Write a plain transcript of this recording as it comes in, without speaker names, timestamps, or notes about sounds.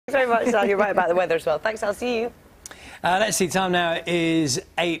Thanks very much, Sal. You're right about the weather as well. Thanks, I'll see you. Let's see, time now is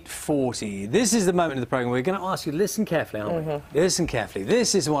 8:40. This is the moment of the programme we're going to ask you to listen carefully, aren't we? Listen carefully.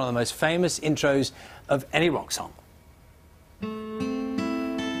 This is one of the most famous intros of any rock song.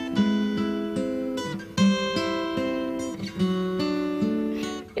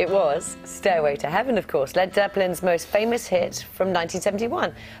 It was Stairway to Heaven, of course, Led Zeppelin's most famous hit from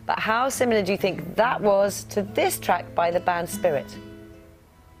 1971. But how similar do you think that was to this track by the band Spirit?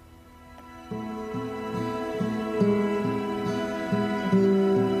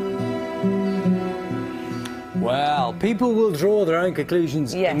 Well, people will draw their own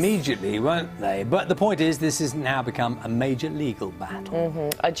conclusions Yes. immediately, won't they? But the point is, this has now become a major legal battle.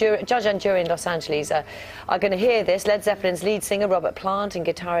 A judge and jury in Los Angeles are going to hear this. Led Zeppelin's lead singer Robert Plant and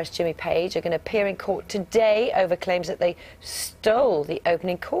guitarist Jimmy Page are going to appear in court today over claims that they stole the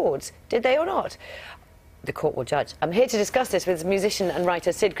opening chords. Did they or not? The court will judge. I'm here to discuss this with musician and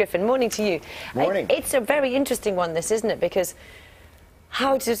writer Sid Griffin. Morning to you. Morning. It's a very interesting one, this, isn't it? Because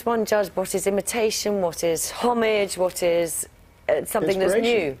how does one judge what is imitation, what is homage, what is something that's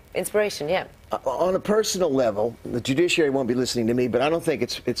new? Inspiration, yeah. On a personal level, the judiciary won't be listening to me, but I don't think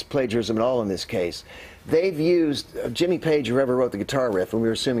it's plagiarism at all in this case. They've used, Jimmy Page, whoever wrote the guitar riff, and we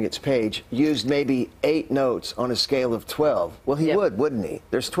were assuming it's Page, used maybe 8 notes on a scale of 12. Well, he would, wouldn't he?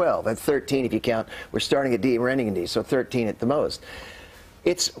 There's 12, and 13 if you count. We're starting at D, we're ending in D, so 13 at the most.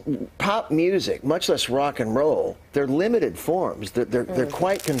 It's pop music, much less rock and roll. They're limited forms. They're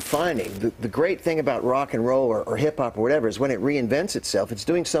quite confining. The great thing about rock and roll or hip-hop or whatever is when it reinvents itself, it's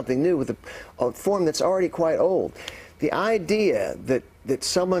doing something new with a form that's already quite old. The idea that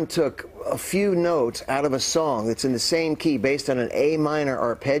someone took a few notes out of a song that's in the same key based on an A minor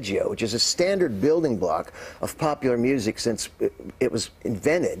arpeggio, which is a standard building block of popular music since it was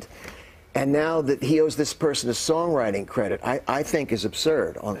invented, and now that he owes this person a songwriting credit, I think is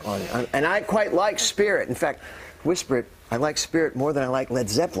absurd. And I quite like Spirit. In fact, whisper it, I like Spirit more than I like Led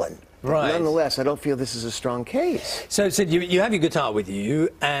Zeppelin. Right. But nonetheless, I don't feel this is a strong case. So, Sid, you have your guitar with you,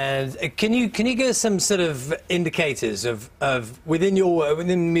 and can you give us some sort of indicators of within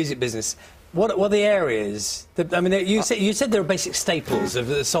the music business? What are the areas? I mean, you said there are basic staples of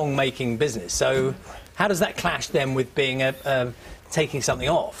the song-making business. So, how does that clash then with being taking something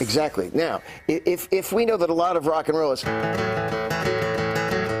off? Exactly. Now, if we know that a lot of rock and roll is...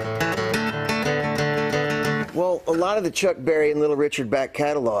 Well, a lot of the Chuck Berry and Little Richard back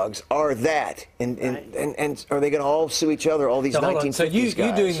catalogs are that, and are they going to all sue each other? All these 1950s So you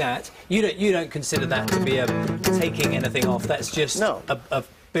guys? doing that? You don't consider that to be taking anything off? That's just a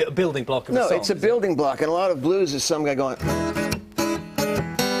building block of a song. No, it's a building block, and a lot of blues is some guy going.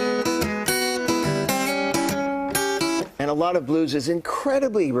 And a lot of blues is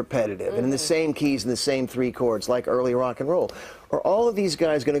incredibly repetitive and in the same keys and the same 3 chords like early rock and roll. Are all of these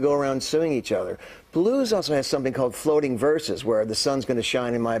guys going to go around suing each other? Blues also has something called floating verses, where the sun's going to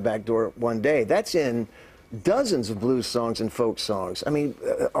shine in my back door one day. That's in dozens of blues songs and folk songs. I mean,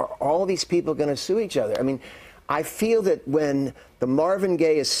 are all these people going to sue each other? I mean, I feel that when the Marvin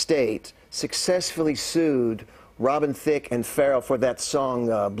Gaye estate successfully sued Robin Thicke and Farrell for that song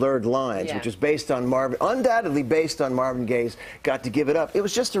Blurred Lines, which is based on undoubtedly based on Marvin Gaye's Got to Give It Up. It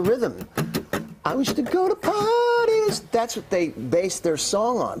was just a rhythm. I used to go to parties. That's what they based their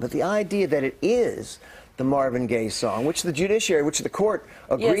song on. But the idea that it is the Marvin Gaye song, which the judiciary, which the court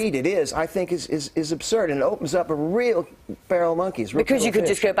agreed it is, I think is absurd, and it opens up a real barrel of monkeys. Because you could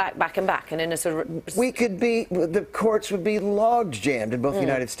just go back and back, and in a sort of... the courts would be log jammed in both the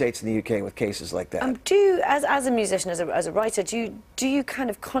United States and the UK with cases like that. As a musician, as a writer, do you kind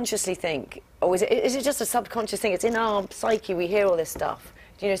of consciously think, or is it just a subconscious thing? It's in our psyche, we hear all this stuff.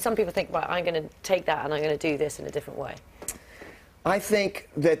 You know, some people think, right, I'm going to take that and I'm going to do this in a different way. I think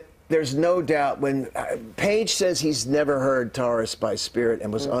that there's no doubt when Page says he's never heard Taurus by Spirit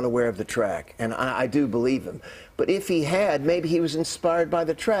and was unaware of the track, and I do believe him. But if he had, maybe he was inspired by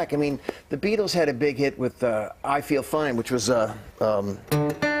the track. I mean, the Beatles had a big hit with I Feel Fine, which was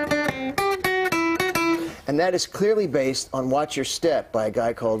and that is clearly based on Watch Your Step by a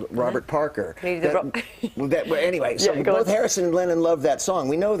guy called Robert Parker. Anyway, so both Harrison and Lennon loved that song.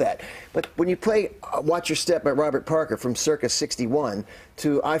 We know that. But when you play Watch Your Step by Robert Parker from circa '61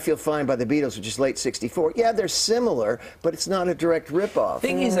 to I Feel Fine by the Beatles, which is late '64, yeah, they're similar, but it's not a direct ripoff. The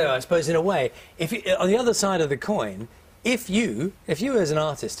thing is, though, I suppose, in a way, on the other side of the coin, if you as an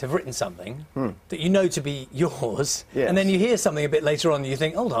artist have written something that you know to be yours, and then you hear something a bit later on and you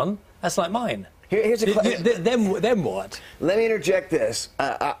think, hold on, that's like mine. Here's a then what? Let me interject this.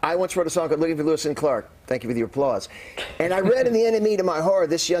 I once wrote a song called Looking for Lewis and Clark. Thank you for the applause. And I read in The Enemy to My Horror,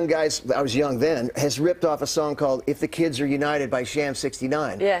 this young guy's, I was young then, has ripped off a song called If the Kids Are United by Sham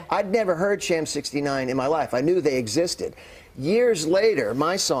 69. Yeah. I'd never heard Sham 69 in my life. I knew they existed. Years later,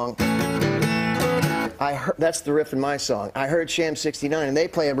 my song, that's the riff in my song. I heard Sham 69, and they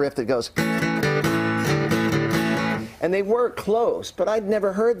play a riff that goes... And they were close, but I'd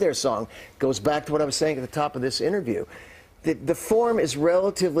never heard their song. Goes back to what I was saying at the top of this interview. The form is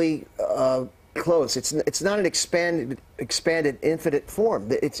relatively close. It's not an expanded infinite form.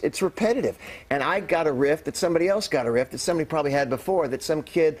 It's repetitive. And I got a riff that somebody else got a riff that somebody probably had before, that some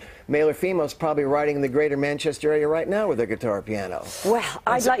kid, male or female, is probably writing in the greater Manchester area right now with their guitar or piano. Well,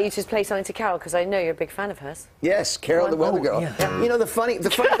 I'd like you to play something to Carol, because I know you're a big fan of hers. Yes, Carol the Weather Girl. Yeah. You know, the funny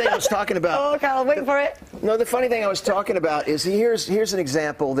thing I was talking about... Oh, Carol, wait for it. No, the funny thing I was talking about is here's an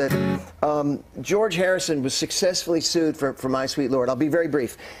example that George Harrison was successfully sued for My Sweet Lord. I'll be very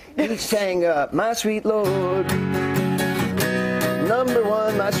brief. He sang, My Sweet Lord,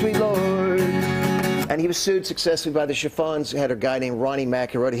 #1, My Sweet Lord. And he was sued successfully by the Chiffons, who had a guy named Ronnie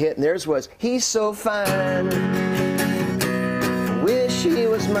Mack who wrote a hit, and theirs was, He's so fine, wish he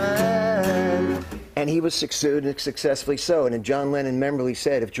was mine. And he was sued, and successfully so. And then John Lennon memorably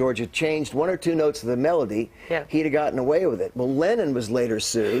said if George had changed 1 or 2 notes of the melody, he'd have gotten away with it. Well, Lennon was later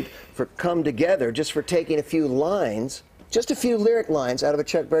sued for Come Together, just for taking a few lines, just a few lyric lines out of a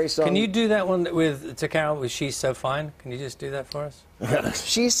Chuck Berry song. Can you do that one to Carol with She's So Fine? Can you just do that for us?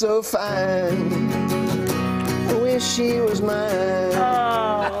 She's so fine, wish she was mine.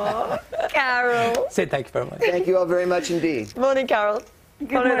 Oh, Carol. Sid, thank you very much. Thank you all very much indeed. Morning, Carol.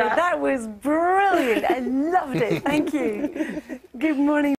 Good morning. That was brilliant. I loved it. Thank you. Good morning.